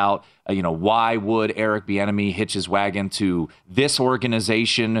played out. Why would Eric Bieniemy hitch his wagon to this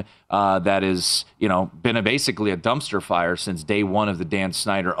organization that has, been basically a dumpster fire since day one of the Dan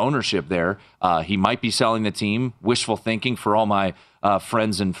Snyder ownership there? He might be selling the team. Wishful thinking for all my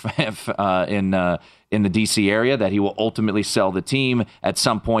friends in the D.C. area that he will ultimately sell the team at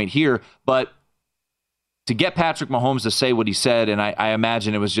some point here. But to get Patrick Mahomes to say what he said, and I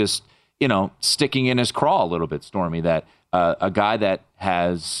imagine it was just, sticking in his craw a little bit, Stormy, that a guy that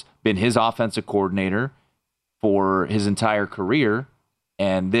has been his offensive coordinator for his entire career,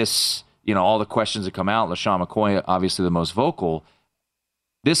 and this, all the questions that come out, LaShawn McCoy, obviously the most vocal,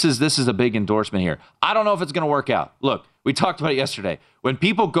 this is a big endorsement here. I don't know if it's going to work out. Look, we talked about it yesterday. When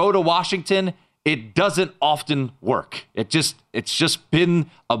people go to Washington, it doesn't often work. It's just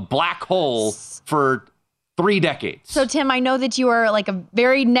been a black hole for 3 decades. So, Tim, I know that you are like a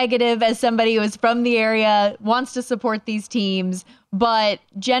very negative as somebody who is from the area, wants to support these teams, but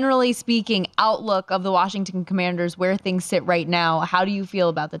generally speaking, outlook of the Washington Commanders, where things sit right now, how do you feel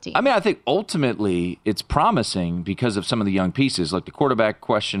about the team? I mean, I think ultimately it's promising because of some of the young pieces. Like the quarterback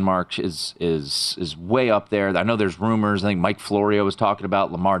question mark is way up there. I know there's rumors. I think Mike Florio was talking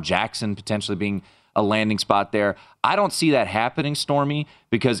about Lamar Jackson potentially being a landing spot there. I don't see that happening, Stormy,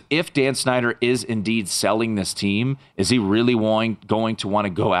 because if Dan Snyder is indeed selling this team, is he really going to want to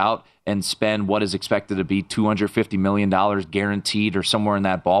go out and spend what is expected to be $250 million guaranteed or somewhere in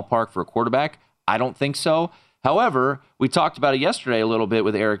that ballpark for a quarterback? I don't think so. However, we talked about it yesterday a little bit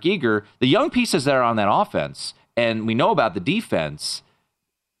with Eric Eager. The young pieces that are on that offense, and we know about the defense,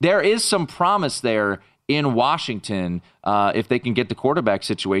 there is some promise there in Washington if they can get the quarterback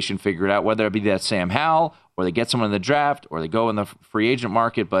situation figured out, whether it be that Sam Howell or they get someone in the draft or they go in the free agent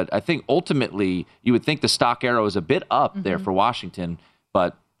market. But I think ultimately you would think the stock arrow is a bit up there for Washington.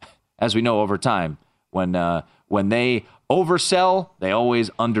 But as we know over time, when they oversell, they always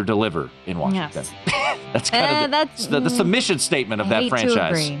underdeliver in Washington. Yes. That's kind of the mission statement of that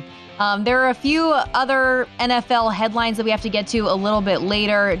franchise. There are a few other NFL headlines that we have to get to a little bit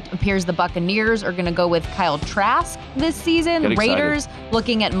later. It appears the Buccaneers are going to go with Kyle Trask this season. Raiders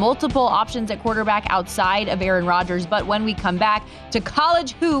looking at multiple options at quarterback outside of Aaron Rodgers. But when we come back to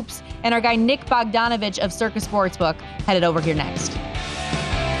college hoops and our guy Nick Bogdanovich of Circus Sportsbook headed over here next.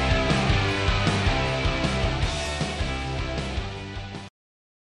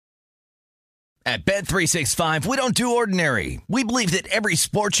 At Bet365, we don't do ordinary. We believe that every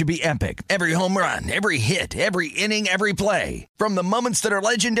sport should be epic. Every home run, every hit, every inning, every play. From the moments that are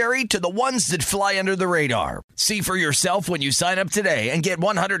legendary to the ones that fly under the radar. See for yourself when you sign up today and get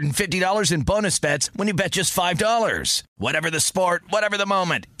 $150 in bonus bets when you bet just $5. Whatever the sport, whatever the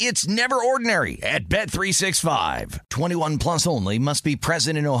moment, it's never ordinary at Bet365. 21 plus only. Must be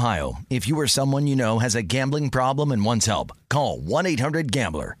present in Ohio. If you or someone you know has a gambling problem and wants help, call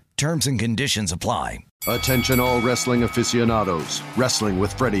 1-800-GAMBLER. Terms and conditions apply. Attention all wrestling aficionados. Wrestling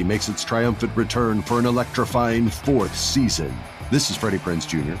with Freddie makes its triumphant return for an electrifying 4th season. This is Freddie Prinze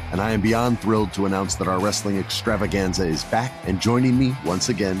Jr., and I am beyond thrilled to announce that our wrestling extravaganza is back, and joining me once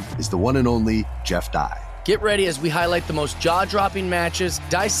again is the one and only Jeff Dye. Get ready as we highlight the most jaw-dropping matches,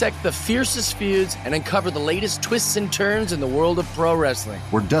 dissect the fiercest feuds, and uncover the latest twists and turns in the world of pro wrestling.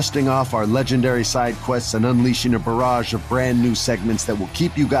 We're dusting off our legendary side quests and unleashing a barrage of brand new segments that will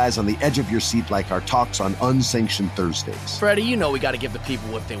keep you guys on the edge of your seat like our talks on Unsanctioned Thursdays. Freddie, you know we got to give the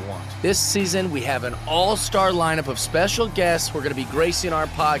people what they want. This season, we have an all-star lineup of special guests who are going to be gracing our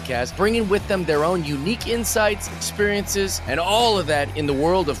podcast, bringing with them their own unique insights, experiences, and all of that in the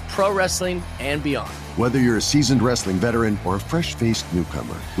world of pro wrestling and beyond. Whether you're a seasoned wrestling veteran or a fresh-faced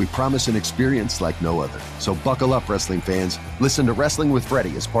newcomer, we promise an experience like no other. So buckle up, wrestling fans. Listen to Wrestling with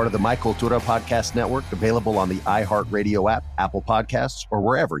Freddie as part of the My Cultura Podcast Network, available on the iHeartRadio app, Apple Podcasts, or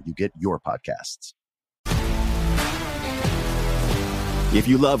wherever you get your podcasts. If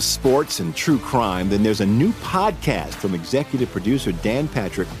you love sports and true crime, then there's a new podcast from executive producer Dan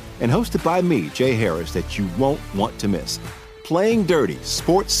Patrick and hosted by me, Jay Harris, that you won't want to miss. Playing Dirty: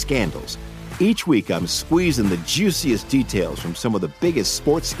 Sports Scandals. Each week, I'm squeezing the juiciest details from some of the biggest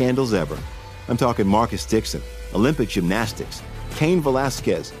sports scandals ever. I'm talking Marcus Dixon, Olympic gymnastics, Cain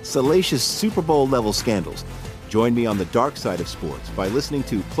Velasquez, salacious Super Bowl-level scandals. Join me on the dark side of sports by listening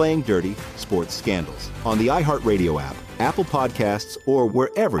to Playing Dirty: Sports Scandals on the iHeartRadio app, Apple Podcasts, or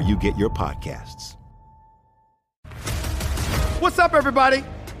wherever you get your podcasts. What's up, everybody?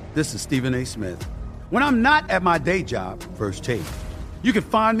 This is Stephen A. Smith. When I'm not at my day job, First Take, you can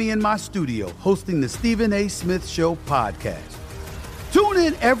find me in my studio hosting the Stephen A. Smith Show podcast. Tune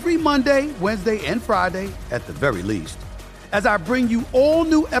in every Monday, Wednesday, and Friday, at the very least, as I bring you all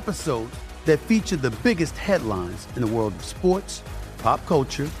new episodes that feature the biggest headlines in the world of sports, pop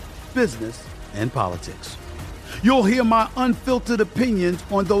culture, business, and politics. You'll hear my unfiltered opinions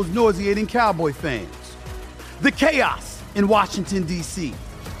on those nauseating Cowboy fans, the chaos in Washington, D.C.,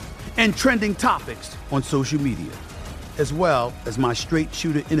 and trending topics on social media, as well as my straight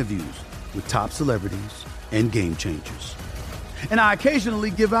shooter interviews with top celebrities and game changers. And I occasionally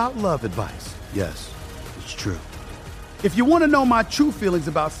give out love advice. Yes, it's true. If you want to know my true feelings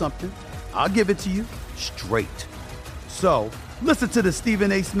about something, I'll give it to you straight. So listen to the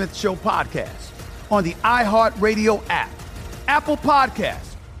Stephen A. Smith Show podcast on the iHeartRadio app, Apple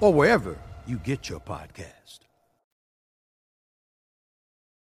Podcasts, or wherever you get your podcast.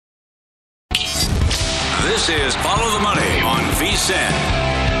 This is Follow the Money on VSiN.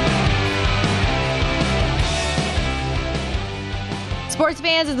 Sports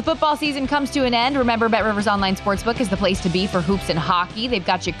fans, as the football season comes to an end, remember BetRivers Online Sportsbook is the place to be for hoops and hockey. They've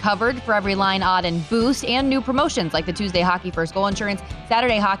got you covered for every line, odd, and boost, and new promotions like the Tuesday Hockey First Goal Insurance,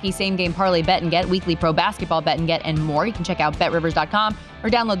 Saturday Hockey Same Game Parlay Bet and Get, weekly pro basketball Bet and Get, and more. You can check out BetRivers.com or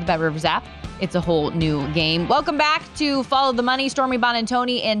download the BetRivers app. It's a whole new game. Welcome back to Follow the Money. Stormy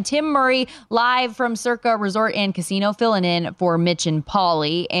Buonantony and Tim Murray live from Circa Resort and Casino, filling in for Mitch and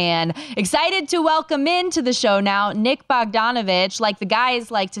Paulie. And excited to welcome into the show now Nick Bogdanovich, like the guys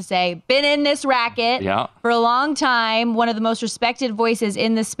like to say, been in this racket for a long time. One of the most respected voices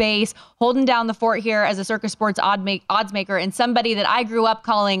in the space, holding down the fort here as a Circa Sports odds maker, and somebody that I grew up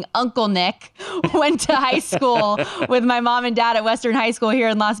calling Uncle Nick. Went to high school with my mom and dad at Western High School here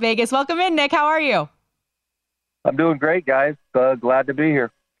in Las Vegas. Welcome in, Nick. How are you? I'm doing great, guys. Glad to be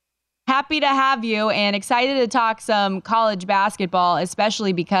here. Happy to have you and excited to talk some college basketball,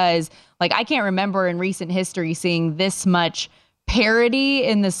 especially because, like, I can't remember in recent history seeing this much parity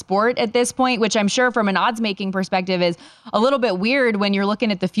in the sport at this point, which I'm sure from an odds-making perspective is a little bit weird when you're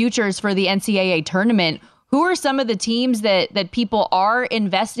looking at the futures for the NCAA tournament. Who are some of the teams that people are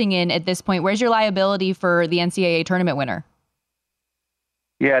investing in at this point? Where's your liability for the NCAA tournament winner?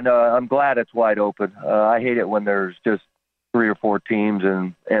 Yeah, no, I'm glad it's wide open. I hate it when there's just 3 or 4 teams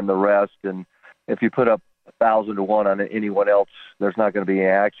and the rest. And if you put up 1,000 to 1 on anyone else, there's not going to be any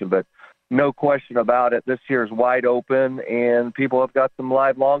action. But no question about it, this year's wide open, and people have got some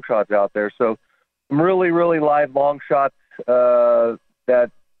live long shots out there. So some really, really live long shots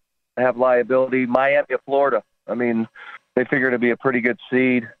that have liability. Miami of Florida. I mean, they figure to be a pretty good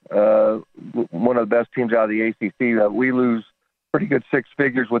seed, one of the best teams out of the ACC. We lose pretty good 6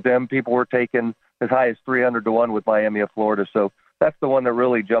 figures with them. People were taking as high as 300 to 1 with Miami of Florida. So that's the one that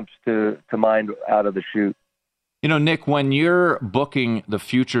really jumps to mind out of the chute. You know, Nick, when you're booking the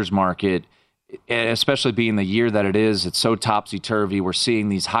futures market, especially being the year that it is, it's so topsy-turvy. We're seeing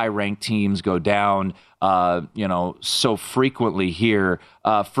these high-ranked teams go down, so frequently here.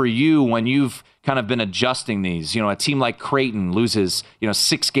 For you, when you've kind of been adjusting these, a team like Creighton loses,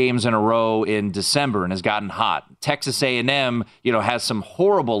 6 games in a row in December and has gotten hot. Texas A&M, has some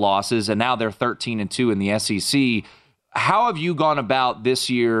horrible losses, and now they're 13-2 in the SEC. How have you gone about this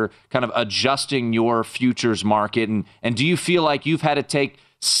year kind of adjusting your futures market? And do you feel like you've had to take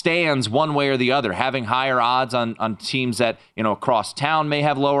stands one way or the other, having higher odds on teams that, across town may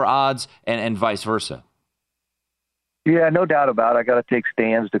have lower odds and vice versa? Yeah, no doubt about it. I got to take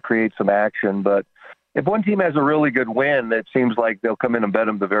stands to create some action. But if one team has a really good win, it seems like they'll come in and bet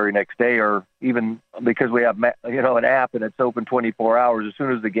them the very next day, or even because we have an app and it's open 24 hours. As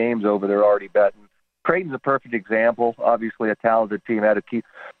soon as the game's over, they're already betting. Creighton's a perfect example. Obviously, a talented team, had a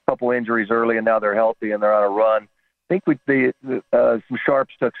couple injuries early, and now they're healthy and they're on a run. I think some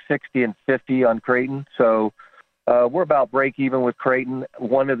sharps took 60 and 50 on Creighton, so we're about break even with Creighton.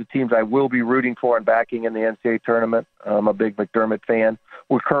 One of the teams I will be rooting for and backing in the NCAA tournament. I'm a big McDermott fan.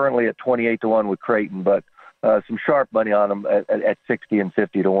 We're currently at 28-1 with Creighton, but some sharp money on them at 60 and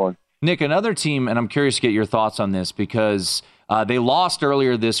 50-1. Nick, another team, and I'm curious to get your thoughts on this because they lost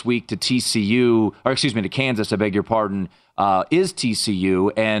earlier this week to to Kansas, I beg your pardon, is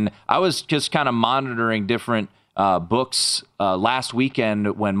TCU. And I was just kind of monitoring different books last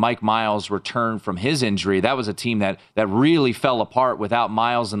weekend when Mike Miles returned from his injury. That was a team that really fell apart without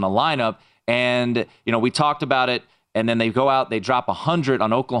Miles in the lineup. And, we talked about it, and then they go out, they drop 100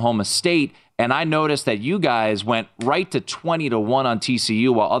 on Oklahoma State. And I noticed that you guys went right to 20-1 on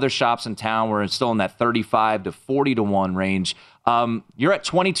TCU while other shops in town were still in that 35 to 40-1 range. You're at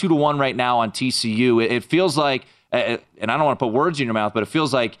 22-1 right now on TCU. It feels like, and I don't want to put words in your mouth, but it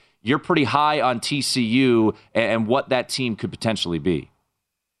feels like you're pretty high on TCU and what that team could potentially be.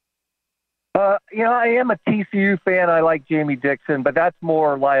 I am a TCU fan. I like Jamie Dixon, but that's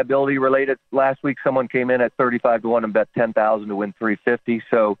more liability related. Last week, someone came in at 35-1 and bet 10,000 to win 350.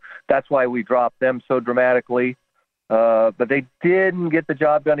 So that's why we dropped them so dramatically. But they didn't get the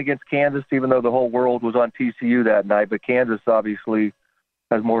job done against Kansas, even though the whole world was on TCU that night. But Kansas obviously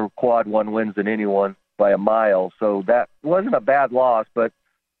has more quad one wins than anyone by a mile. So that wasn't a bad loss, but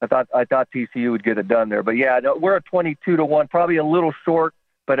I thought TCU would get it done there. But yeah, no, we're at 22-1, probably a little short,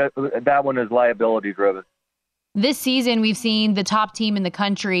 but that one is liability driven. This season, we've seen the top team in the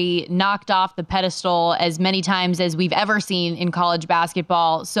country knocked off the pedestal as many times as we've ever seen in college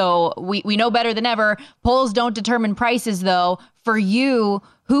basketball. So we know better than ever. Polls don't determine prices, though. For you,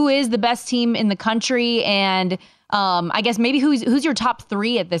 who is the best team in the country? And I guess maybe who's your top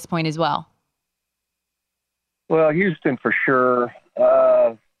three at this point as well? Well, Houston for sure.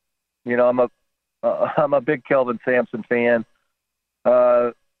 I'm a big Kelvin Sampson fan.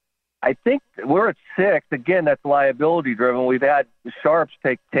 I think we're at 6. Again, that's liability driven. We've had the sharps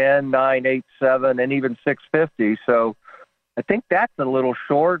take 10, 9, 8, 7, and even 650. So I think that's a little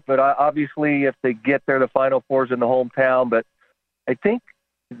short, but obviously if they get there, the Final Four's in the hometown. But I think,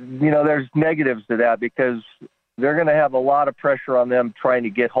 there's negatives to that because they're going to have a lot of pressure on them trying to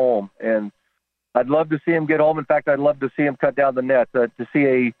get home. And I'd love to see them get home. In fact, I'd love to see them cut down the net. To see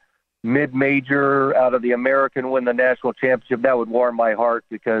a mid-major out of the American win the national championship, that would warm my heart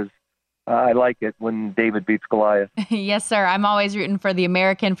because I like it when David beats Goliath. Yes, sir. I'm always rooting for the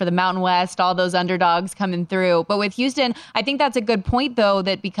American, for the Mountain West, all those underdogs coming through. But with Houston, I think that's a good point, though,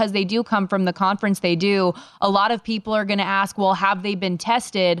 that because they do come from the conference they do, a lot of people are going to ask, well, have they been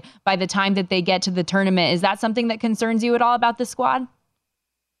tested by the time that they get to the tournament? Is that something that concerns you at all about this squad?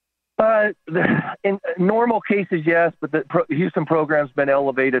 In normal cases, yes, but the Houston program's been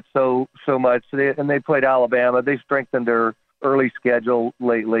elevated so much. They played Alabama. They strengthened their early schedule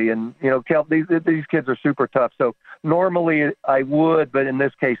lately. And, these kids are super tough. So normally I would, but in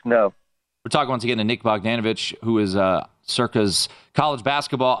this case, no. We're talking once again to Nick Bogdanovich, who is Circa's college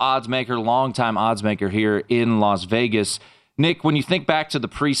basketball odds maker, longtime odds maker here in Las Vegas. Nick, when you think back to the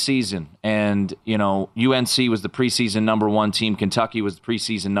preseason and, UNC was the preseason number 1 team, Kentucky was the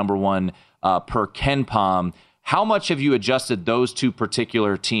preseason number 1 per KenPom, how much have you adjusted those two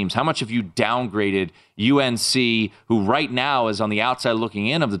particular teams? How much have you downgraded UNC, who right now is on the outside looking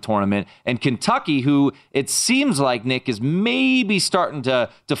in of the tournament, and Kentucky, who it seems like, Nick, is maybe starting to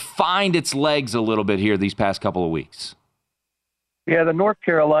find its legs a little bit here these past couple of weeks? Yeah, the North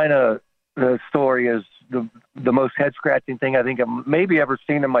Carolina story is the most head-scratching thing I think I've maybe ever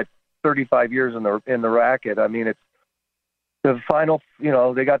seen in my 35 years in the racket. I mean, it's the final.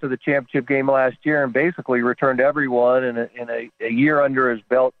 They got to the championship game last year and basically returned everyone in a year under his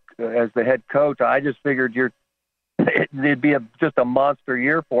belt as the head coach. I just figured it'd be just a monster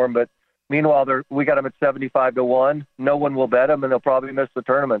year for him. But meanwhile, we got him at 75-1. No one will bet him, and they'll probably miss the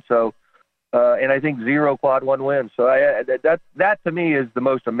tournament. So. And I think 0 quad 1 wins. So that to me is the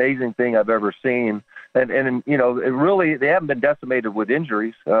most amazing thing I've ever seen. And it really, they haven't been decimated with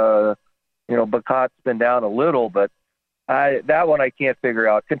injuries. Bacot's been down a little, but that one I can't figure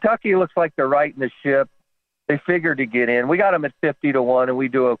out. Kentucky looks like they're right in the ship. They figured to get in. We got them at 50-1, and we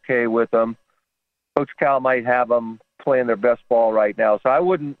do okay with them. Coach Cal might have them playing their best ball right now. So I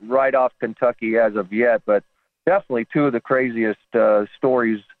wouldn't write off Kentucky as of yet, but definitely two of the craziest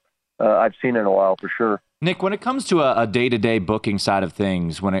stories I've seen in a while for sure. Nick, when it comes to a day-to-day booking side of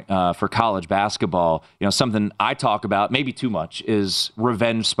things, for college basketball, something I talk about maybe too much is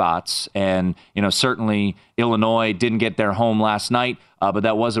revenge spots, and certainly Illinois didn't get their home last night, but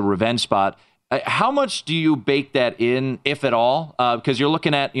that was a revenge spot. How much do you bake that in, if at all? Because you're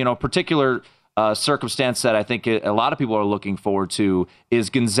looking at particular circumstance that I think a lot of people are looking forward to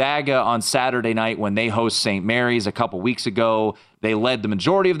is Gonzaga on Saturday night when they host St. Mary's a couple weeks ago. They led the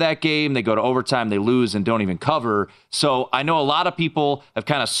majority of that game. They go to overtime, they lose, and don't even cover. So I know a lot of people have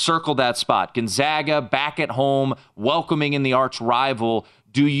kind of circled that spot. Gonzaga back at home, welcoming in the arch rival.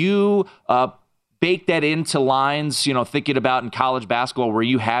 Do you bake that into lines, thinking about in college basketball where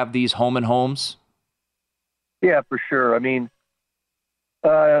you have these home and homes? Yeah, for sure. I mean,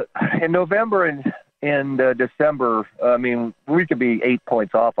 in November and December, I mean, we could be 8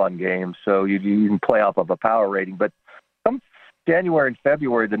 points off on games, so you can play off of a power rating. But come January and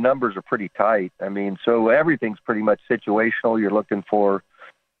February, the numbers are pretty tight. I mean, so everything's pretty much situational. You're looking for,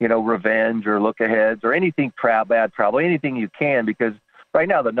 revenge or look-aheads or anything bad travel, anything you can, because right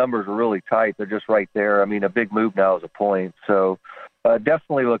now the numbers are really tight. They're just right there. I mean, a big move now is a point. So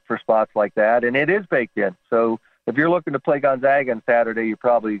definitely look for spots like that, and it is baked in. So if you're looking to play Gonzaga on Saturday, you're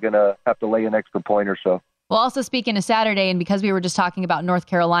probably going to have to lay an extra point or so. Well, also speaking of Saturday, and because we were just talking about North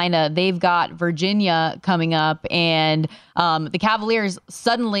Carolina, they've got Virginia coming up, and the Cavaliers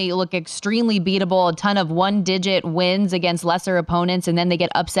suddenly look extremely beatable, a ton of one-digit wins against lesser opponents, and then they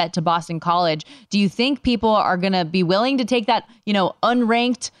get upset to Boston College. Do you think people are going to be willing to take that,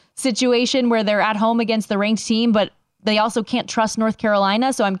 unranked situation where they're at home against the ranked team, but they also can't trust North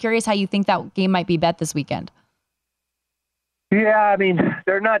Carolina? So I'm curious how you think that game might be bet this weekend. Yeah, I mean,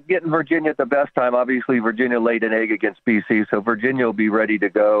 they're not getting Virginia at the best time. Obviously, Virginia laid an egg against BC, so Virginia will be ready to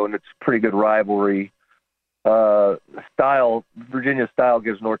go, and it's a pretty good rivalry. Virginia style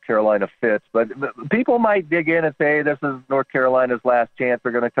gives North Carolina fits, but people might dig in and say, this is North Carolina's last chance.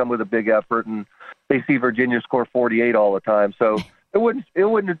 They're going to come with a big effort, and they see Virginia score 48 all the time. So it wouldn't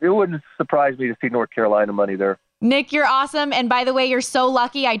surprise me to see North Carolina money there. Nick, you're awesome. And by the way, you're so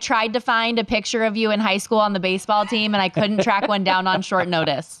lucky. I tried to find a picture of you in high school on the baseball team, and I couldn't track one down on short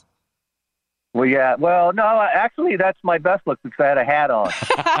notice. Well, yeah. Well, no, actually, that's my best look because I had a hat on.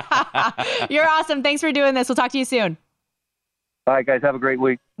 You're awesome. Thanks for doing this. We'll talk to you soon. All right, guys. Have a great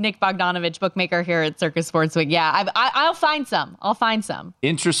week. Nick Bogdanovich, bookmaker here at Circus Sportsbook. Yeah, I'll find some.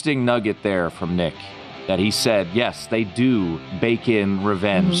 Interesting nugget there from Nick. That he said, yes, they do bake in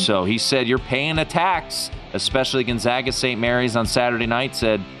revenge. Mm-hmm. So he said, you're paying a tax, especially Gonzaga St. Mary's on Saturday night,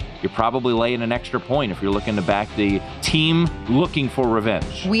 said you're probably laying an extra point if you're looking to back the team looking for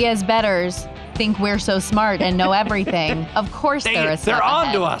revenge. We as bettors think we're so smart and know everything. Of course they're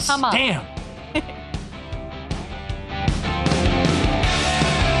on to us. Come on. Damn.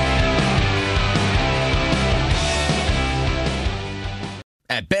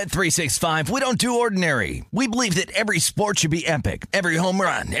 At Bet365, we don't do ordinary. We believe that every sport should be epic. Every home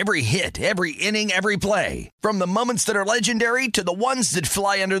run, every hit, every inning, every play. From the moments that are legendary to the ones that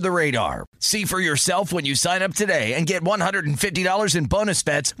fly under the radar. See for yourself when you sign up today and get $150 in bonus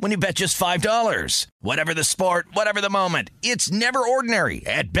bets when you bet just $5. Whatever the sport, whatever the moment, it's never ordinary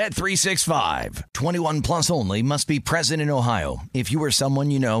at Bet365. 21 plus only. Must be present in Ohio. If you or someone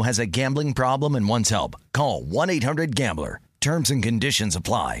you know has a gambling problem and wants help, call 1-800-GAMBLER. Terms and conditions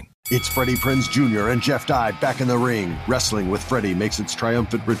apply. It's Freddie Prinze Jr. and Jeff Dye back in the ring. Wrestling with Freddie makes its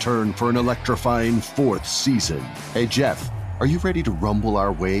triumphant return for an electrifying 4th season. Hey, Jeff, are you ready to rumble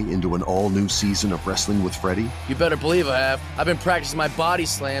our way into an all-new season of Wrestling with Freddie? You better believe I have. I've been practicing my body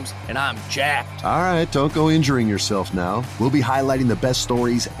slams, and I'm jacked. All right, don't go injuring yourself now. We'll be highlighting the best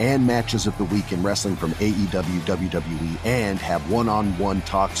stories and matches of the week in wrestling from AEW, WWE, and have one-on-one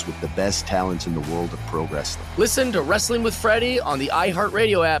talks with the best talents in the world of pro wrestling. Listen to Wrestling with Freddie on the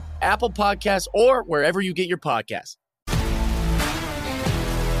iHeartRadio app, Apple Podcasts, or wherever you get your podcasts.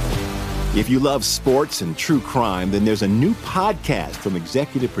 If you love sports and true crime, then there's a new podcast from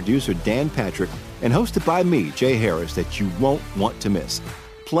executive producer Dan Patrick and hosted by me, Jay Harris, that you won't want to miss.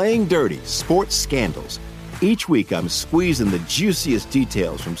 Playing Dirty: Sports Scandals. Each week, I'm squeezing the juiciest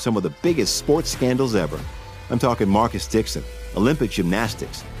details from some of the biggest sports scandals ever. I'm talking Marcus Dixon, Olympic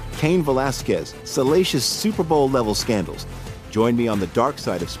gymnastics, Cain Velasquez, salacious Super Bowl-level scandals. Join me on the dark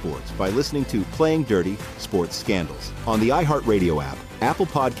side of sports by listening to Playing Dirty: Sports Scandals on the iHeartRadio app, Apple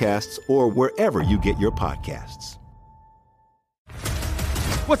Podcasts, or wherever you get your podcasts.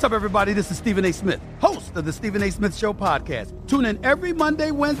 What's up, everybody? This is Stephen A. Smith, host host of the Stephen A. Smith Show podcast. Tune in every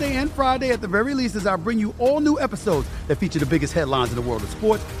Monday, Wednesday, and Friday at the very least as I bring you all new episodes that feature the biggest headlines in the world of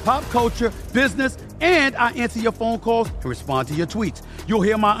sports, pop culture, business, and I answer your phone calls and respond to your tweets. You'll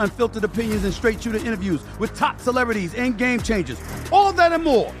hear my unfiltered opinions and straight-shooter interviews with top celebrities and game changers. All that and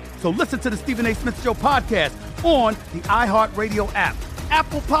more. So listen to the Stephen A. Smith Show podcast on the iHeartRadio app,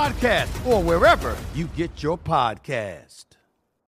 Apple Podcasts, or wherever you get your podcasts.